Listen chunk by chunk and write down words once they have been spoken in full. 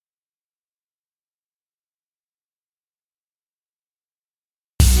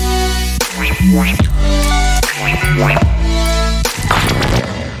Many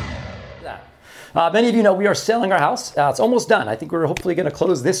of you know we are selling our house. It's almost done. I think we're hopefully going to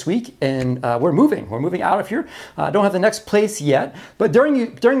close this week, and we're moving. We're moving out of here. Don't have the next place yet, but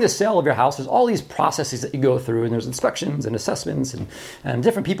during the sale of your house, there's all these processes that you go through, and there's inspections and assessments and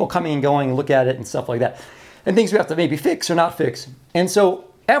different people coming and going and look at it and stuff like that, and things we have to maybe fix or not fix. And so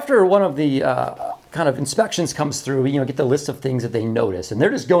after one of the kind of inspections comes through, get the list of things that they notice, and they're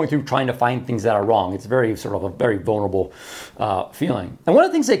just going through trying to find things that are wrong. It's very sort of a very vulnerable feeling. And one of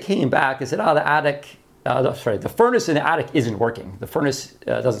the things they came back is that, the furnace in the attic isn't working. The furnace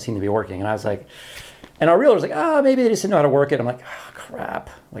doesn't seem to be working. And I was like, and our realtor was like, maybe they just didn't know how to work it. I'm like, crap.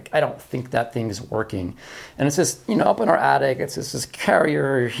 Like, I don't think that thing's working. And it's just, up in our attic, it's just this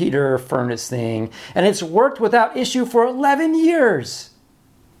carrier, heater, furnace thing. And it's worked without issue for 11 years.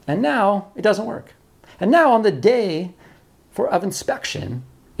 And now it doesn't work. And now on the day of inspection,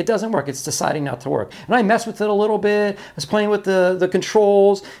 it doesn't work. It's deciding not to work. And I mess with it a little bit. I was playing with the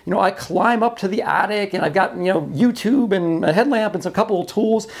controls. I climb up to the attic, and I've got, YouTube and a headlamp and a couple of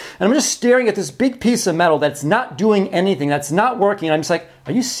tools. And I'm just staring at this big piece of metal that's not doing anything, that's not working. And I'm just like,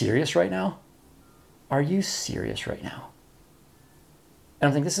 are you serious right now? Are you serious right now? And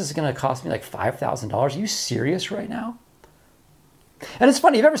I'm thinking, this is going to cost me like $5,000. Are you serious right now? And it's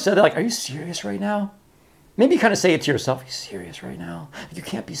funny, you've ever said that, like, are you serious right now? Maybe you kind of say it to yourself, are you serious right now? You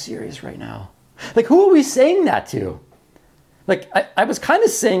can't be serious right now. Like, who are we saying that to? Like, I was kind of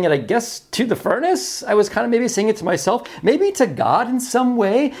saying it, I guess, to the furnace. I was kind of maybe saying it to myself, maybe to God in some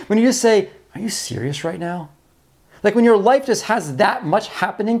way, when you just say, are you serious right now? Like when your life just has that much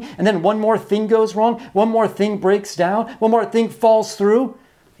happening, and then one more thing goes wrong, one more thing breaks down, one more thing falls through.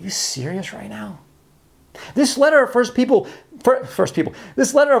 Are you serious right now? This letter of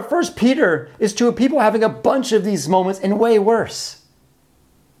this letter of 1 Peter is to people having a bunch of these moments and way worse.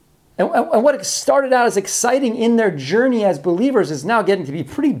 And what started out as exciting in their journey as believers is now getting to be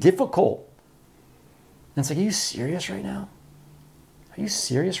pretty difficult. And it's like, are you serious right now? Are you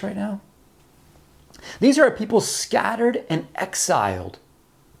serious right now? These are people scattered and exiled,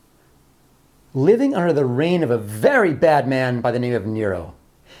 living under the reign of a very bad man by the name of Nero.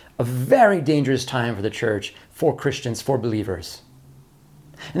 A very dangerous time for the church, for Christians, for believers.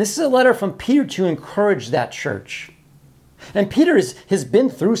 And this is a letter from Peter to encourage that church. And Peter has been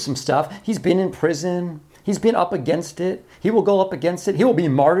through some stuff. He's been in prison. He's been up against it. He will go up against it. He will be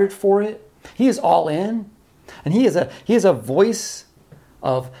martyred for it. He is all in. And he is a voice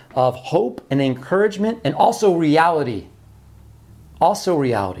of hope and encouragement, and also reality. Also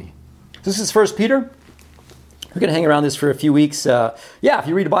reality. This is 1 Peter. We're going to hang around this for a few weeks. If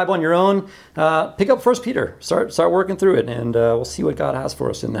you read the Bible on your own, pick up 1 Peter. Start working through it, and we'll see what God has for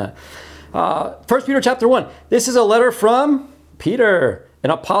us in that. 1 Peter chapter 1. This is a letter from Peter, an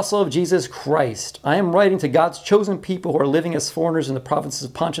apostle of Jesus Christ. I am writing to God's chosen people who are living as foreigners in the provinces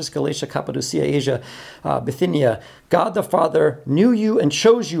of Pontus, Galatia, Cappadocia, Asia, Bithynia. God the Father knew you and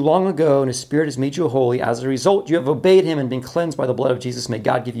chose you long ago, and His Spirit has made you holy. As a result, you have obeyed Him and been cleansed by the blood of Jesus. May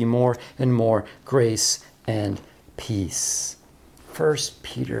God give you more and more grace and peace. 1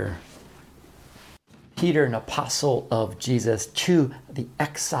 Peter. Peter, an apostle of Jesus, to the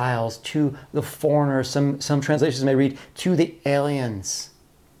exiles, to the foreigners. Some translations may read, to the aliens.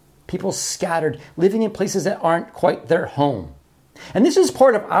 People scattered, living in places that aren't quite their home. And this is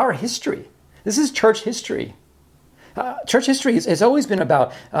part of our history. This is church history. Church history has always been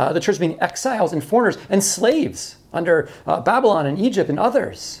about the church being exiles and foreigners and slaves under Babylon and Egypt and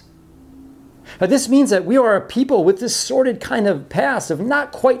others. This means that we are a people with this sordid kind of past of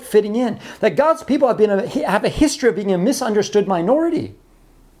not quite fitting in. That God's people have a history of being a misunderstood minority.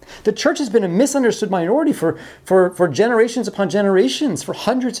 The church has been a misunderstood minority for generations upon generations, for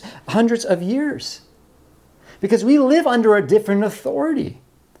hundreds of years. Because we live under a different authority.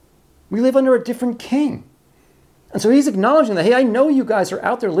 We live under a different king. And so he's acknowledging that, hey, I know you guys are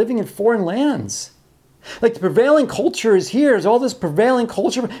out there living in foreign lands. Like the prevailing culture is here. There's all this prevailing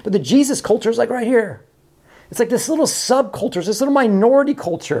culture, but the Jesus culture is like right here. It's like this little subculture, this little minority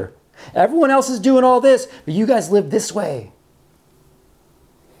culture. Everyone else is doing all this, but you guys live this way.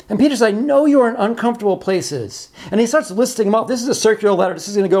 And Peter says, I know you're in uncomfortable places. And he starts listing them off. This is a circular letter. This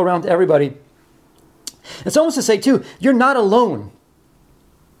is going to go around to everybody. It's almost to say, too, you're not alone.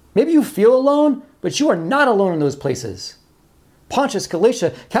 Maybe you feel alone, but you are not alone in those places. Pontus,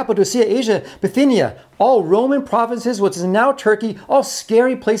 Galatia, Cappadocia, Asia, Bithynia, all Roman provinces, what is now Turkey, all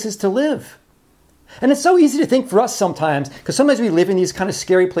scary places to live. And it's so easy to think for us sometimes, because sometimes we live in these kind of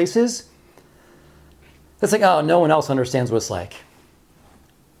scary places. It's like, oh, no one else understands what it's like.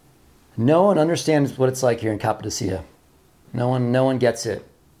 No one understands what it's like here in Cappadocia. No one gets it.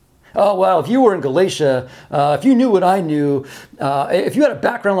 Oh, well, if you were in Galatia, if you knew what I knew, if you had a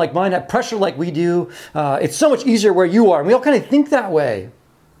background like mine, had pressure like we do, it's so much easier where you are. And we all kind of think that way.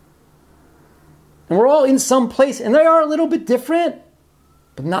 And we're all in some place, and they are a little bit different,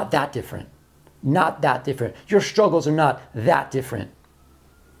 but not that different. Not that different. Your struggles are not that different.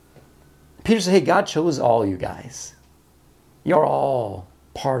 Peter said, hey, God chose all you guys. You're all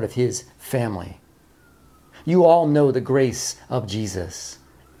part of his family. You all know the grace of Jesus.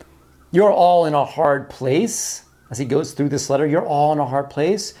 You're all in a hard place. As he goes through this letter, you're all in a hard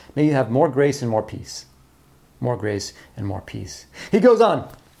place. May you have more grace and more peace. More grace and more peace. He goes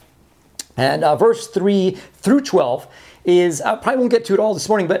on. And verse 3 through 12 is, I probably won't get to it all this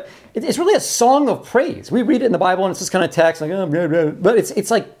morning, but it's really a song of praise. We read it in the Bible and it's this kind of text, like, but it's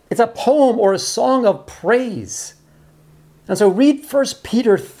like, it's a poem or a song of praise. And so read 1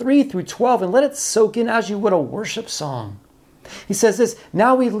 Peter 3 through 12 and let it soak in as you would a worship song. He says this,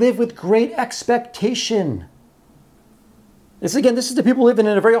 now we live with great expectation. This is the people living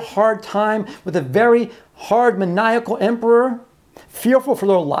in a very hard time with a very hard maniacal emperor, fearful for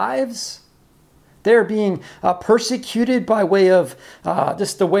their lives. They're being persecuted by way of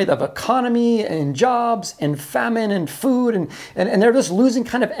just the way of economy and jobs and famine and food. And they're just losing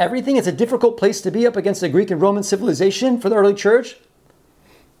kind of everything. It's a difficult place to be up against the Greek and Roman civilization for the early church.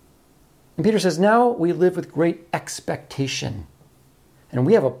 And Peter says, now we live with great expectation. And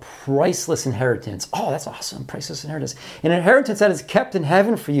we have a priceless inheritance. Oh, that's awesome. Priceless inheritance. An inheritance that is kept in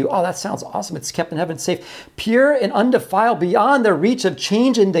heaven for you. Oh, that sounds awesome. It's kept in heaven, safe, pure and undefiled, beyond the reach of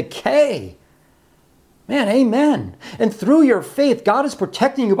change and decay. Man, amen. And through your faith, God is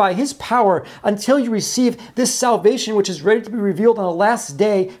protecting you by his power until you receive this salvation, which is ready to be revealed on the last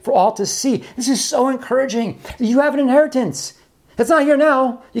day for all to see. This is so encouraging. You have an inheritance. It's not here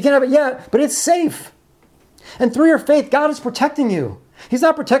now. You can't have it yet, but it's safe. And through your faith, God is protecting you. He's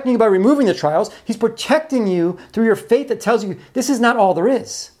not protecting you by removing the trials. He's protecting you through your faith that tells you this is not all there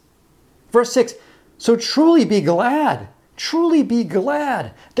is. Verse 6, so truly be glad. Truly be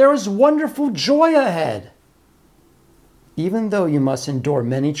glad. There is wonderful joy ahead. Even though you must endure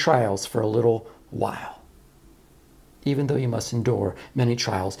many trials for a little while. Even though you must endure many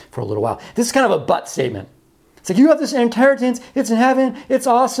trials for a little while. This is kind of a but statement. It's like you have this inheritance. It's in heaven. It's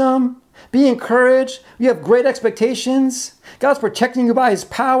awesome. Be encouraged. You have great expectations. God's protecting you by his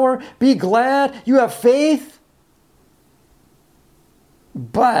power. Be glad. You have faith.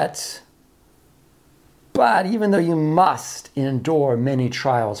 But even though you must endure many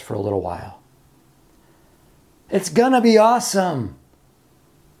trials for a little while, it's going to be awesome.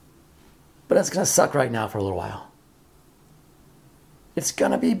 But it's going to suck right now for a little while. It's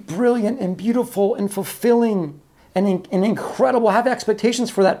going to be brilliant and beautiful and fulfilling and incredible. Have expectations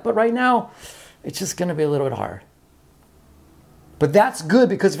for that. But right now, it's just going to be a little bit hard. But that's good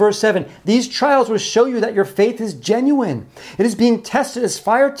because verse 7, these trials will show you that your faith is genuine. It is being tested as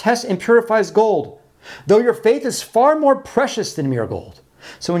fire tests and purifies gold. Though your faith is far more precious than mere gold.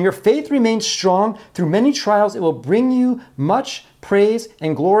 So when your faith remains strong through many trials, it will bring you much praise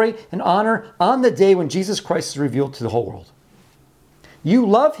and glory and honor on the day when Jesus Christ is revealed to the whole world. You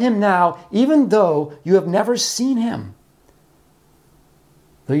love him now, even though you have never seen him.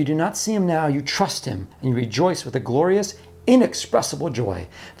 Though you do not see him now, you trust him and you rejoice with a glorious, inexpressible joy.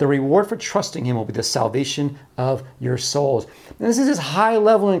 The reward for trusting him will be the salvation of your souls. And this is his high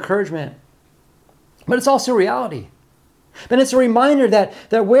level encouragement. But it's also reality. And it's a reminder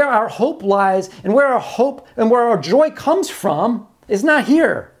that where our hope lies and where our hope and where our joy comes from is not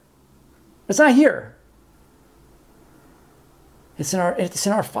here. It's not here. It's in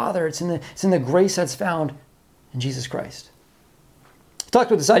our Father. It's in the grace that's found in Jesus Christ. We talked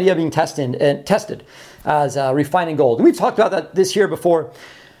about this idea of being tested as refining gold. And we've talked about that this year before.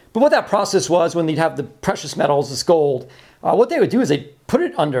 But what that process was when they'd have the precious metals, this gold, what they would do is they'd put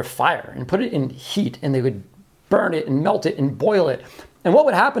it under fire and put it in heat, and they would burn it and melt it and boil it. And what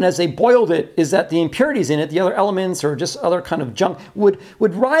would happen as they boiled it is that the impurities in it, the other elements or just other kind of junk, would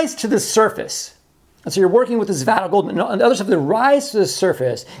rise to the surface. And so you're working with this vat of gold, and the other stuff that rise to the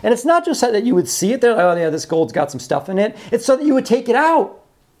surface. And it's not just that you would see it there, like, oh yeah, this gold's got some stuff in it. It's so that you would take it out.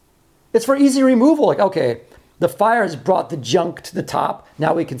 It's for easy removal. Like, okay, the fire has brought the junk to the top.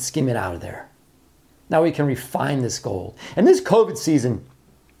 Now we can skim it out of there. Now we can refine this gold. And this COVID season,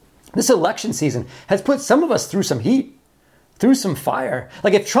 this election season, has put some of us through some heat, through some fire.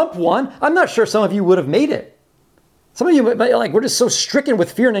 Like if Trump won, I'm not sure some of you would have made it. Some of you, like, we're just so stricken with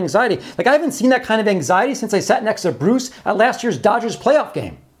fear and anxiety. Like I haven't seen that kind of anxiety since I sat next to Bruce at last year's Dodgers playoff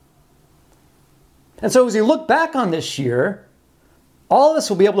game. And so as we look back on this year, all of us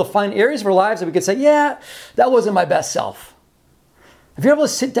will be able to find areas of our lives that we could say, yeah, that wasn't my best self. if you're able to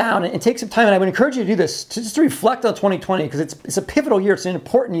sit down and take some time, and I would encourage you to do this, just to reflect on 2020, because it's a pivotal year, it's an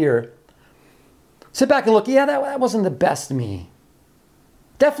important year. Sit back and look, yeah, that wasn't the best me.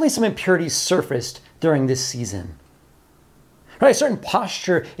 Definitely some impurities surfaced during this season. Right? A certain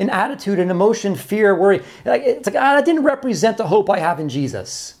posture, an attitude, an emotion, fear, worry. It's like, that didn't represent the hope I have in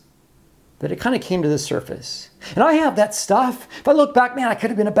Jesus. But it kind of came to the surface. And I have that stuff. If I look back, man, I could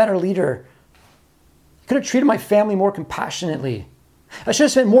have been a better leader. I could have treated my family more compassionately. I should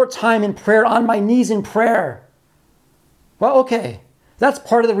have spent more time in prayer, on my knees in prayer. Well, okay. That's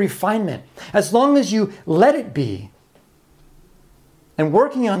part of the refinement. As long as you let it be. And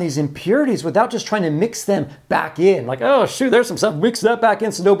working on these impurities without just trying to mix them back in. Like, oh, shoot, there's some stuff. Mix that back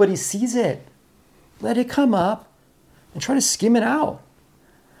in so nobody sees it. Let it come up and try to skim it out.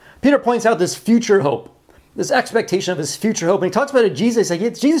 Peter points out this future hope, this expectation of his future hope. And he talks about it, Jesus. Like,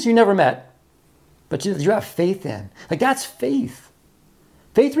 it's Jesus you never met, but you have faith in. Like, that's faith.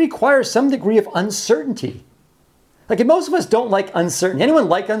 Faith requires some degree of uncertainty. Like, if most of us don't like uncertainty. Anyone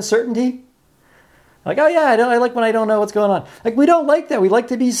like uncertainty? Like, oh yeah, I like when I don't know what's going on. Like, we don't like that. We like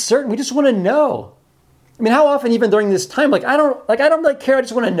to be certain. We just want to know. I mean, how often, even during this time, I don't really care. I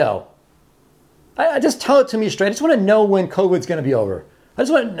just want to know. I just tell it to me straight. I just want to know when COVID's going to be over. I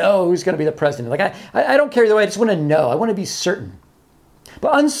just want to know who's going to be the president. Like, I don't care either way. I just want to know. I want to be certain.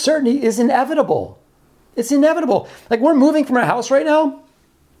 But uncertainty is inevitable. It's inevitable. Like, we're moving from our house right now,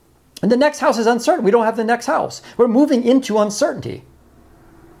 and the next house is uncertain. We don't have the next house. We're moving into uncertainty.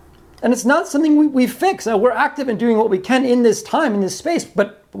 And it's not something we fix. Now, we're active in doing what we can in this time, in this space,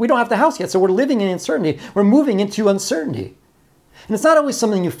 but we don't have the house yet. So we're living in uncertainty. We're moving into uncertainty. And it's not always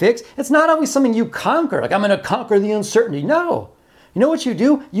something you fix. It's not always something you conquer. Like, I'm going to conquer the uncertainty. No. You know what you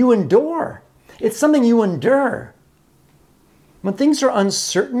do? You endure. It's something you endure. When things are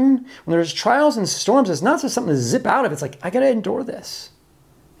uncertain, when there's trials and storms, it's not just something to zip out of. It's like, I got to endure this.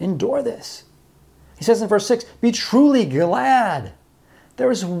 Endure this. He says in verse 6, be truly glad. There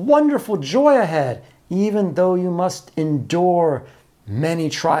is wonderful joy ahead, even though you must endure many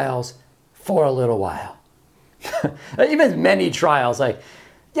trials for a little while. Even many trials, like,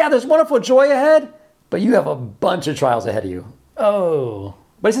 yeah, there's wonderful joy ahead, but you have a bunch of trials ahead of you. Oh,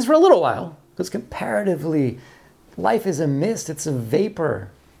 but he says for a little while, because comparatively, life is a mist, it's a vapor,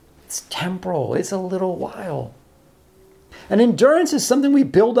 it's temporal, it's a little while. And endurance is something we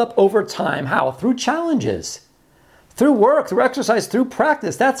build up over time. How? Through challenges. Through work, through exercise, through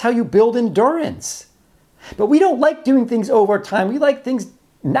practice. That's how you build endurance. But we don't like doing things over time. We like things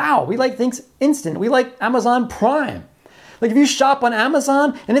now. We like things instant. We like Amazon Prime. Like, if you shop on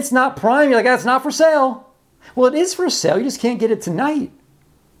Amazon and it's not Prime, you're like, it's not for sale. Well, it is for sale. You just can't get it tonight.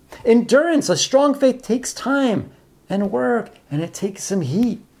 Endurance, a strong faith, takes time and work, and it takes some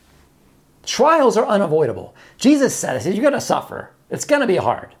heat. Trials are unavoidable. Jesus said it. He said, you're going to suffer. It's going to be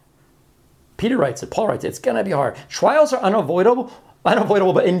hard. Peter writes it, Paul writes it, it's going to be hard. Trials are unavoidable,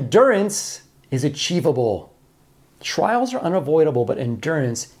 but endurance is achievable. Trials are unavoidable, but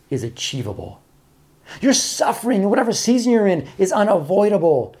endurance is achievable. Your suffering, whatever season you're in, is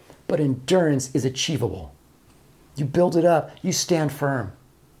unavoidable, but endurance is achievable. You build it up, you stand firm.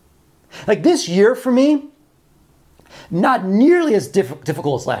 Like, this year for me, not nearly as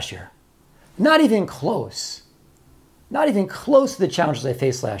difficult as last year. Not even close. Not even close to the challenges I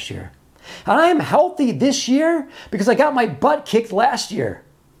faced last year. And I am healthy this year because I got my butt kicked last year.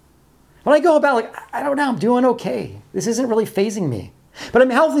 When I go about, like, I don't know, I'm doing okay. This isn't really fazing me. But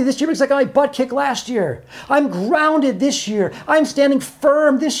I'm healthy this year because I got my butt kicked last year. I'm grounded this year. I'm standing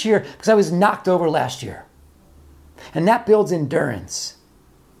firm this year because I was knocked over last year. And that builds endurance.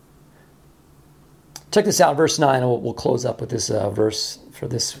 Check this out, verse 9, and we'll close up with this verse for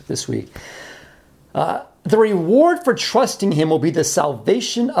this week. The reward for trusting him will be the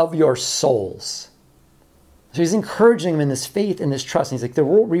salvation of your souls. So he's encouraging them in this faith and this trust. And he's like, the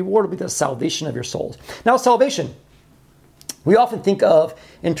reward will be the salvation of your souls. Now, salvation, we often think of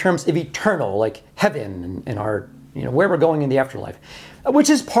in terms of eternal, like heaven and our, where we're going in the afterlife, which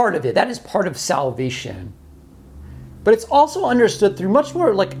is part of it. That is part of salvation. But it's also understood through much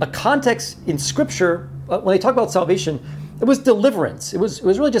more like a context in Scripture. When they talk about salvation, it was deliverance. It was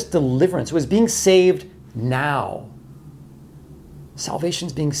really just deliverance. It was being saved now.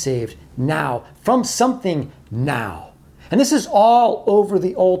 Salvation's being saved now from something now. And this is all over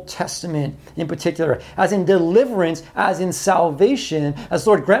the Old Testament in particular, as in deliverance, as in salvation, as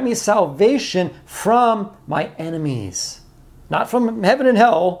Lord, grant me salvation from my enemies. Not from heaven and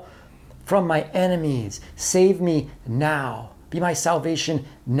hell, from my enemies. Save me now. Be my salvation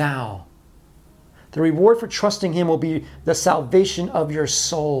now. The reward for trusting him will be the salvation of your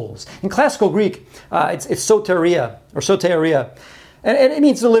souls. In classical Greek, it's soteria or soteria. And it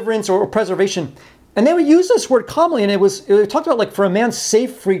means deliverance or preservation. And they would use this word commonly, and it talked about like for a man's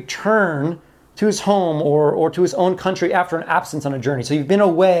safe return to his home or to his own country after an absence on a journey. So you've been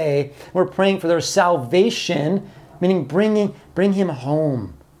away. We're praying for their salvation, meaning bring him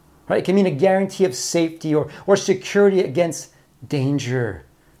home. Right? It can mean a guarantee of safety or security against danger,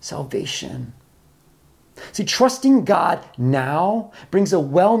 salvation. See, trusting God now brings a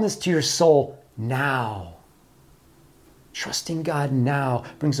wellness to your soul now. Trusting God now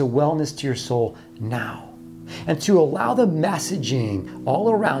brings a wellness to your soul now. And to allow the messaging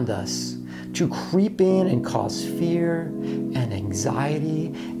all around us to creep in and cause fear and anxiety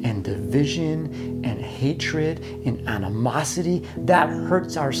and division and hatred and animosity, that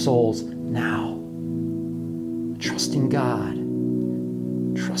hurts our souls now. Trusting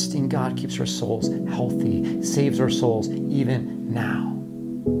God keeps our souls healthy, saves our souls even now.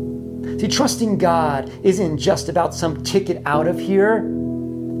 See, trusting God isn't just about some ticket out of here,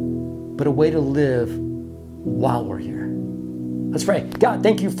 but a way to live while we're here. Let's pray. God,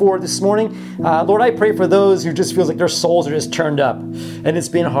 thank you for this morning. Lord, I pray for those who just feels like their souls are just turned up and it's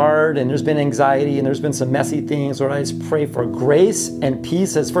been hard and there's been anxiety and there's been some messy things. Lord, I just pray for grace and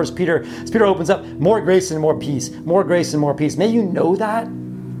peace as Peter opens up, more grace and more peace, more grace and more peace. May you know that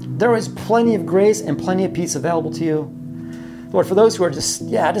there is plenty of grace and plenty of peace available to you. Lord, for those who are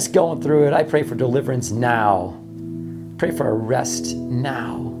just going through it, I pray for deliverance now. Pray for a rest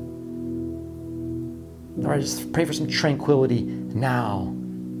now. Lord, I just pray for some tranquility now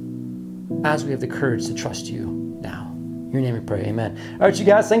as we have the courage to trust you now. In your name we pray, amen. All right, you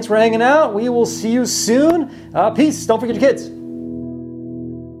guys, thanks for hanging out. We will see you soon. Peace. Don't forget your kids.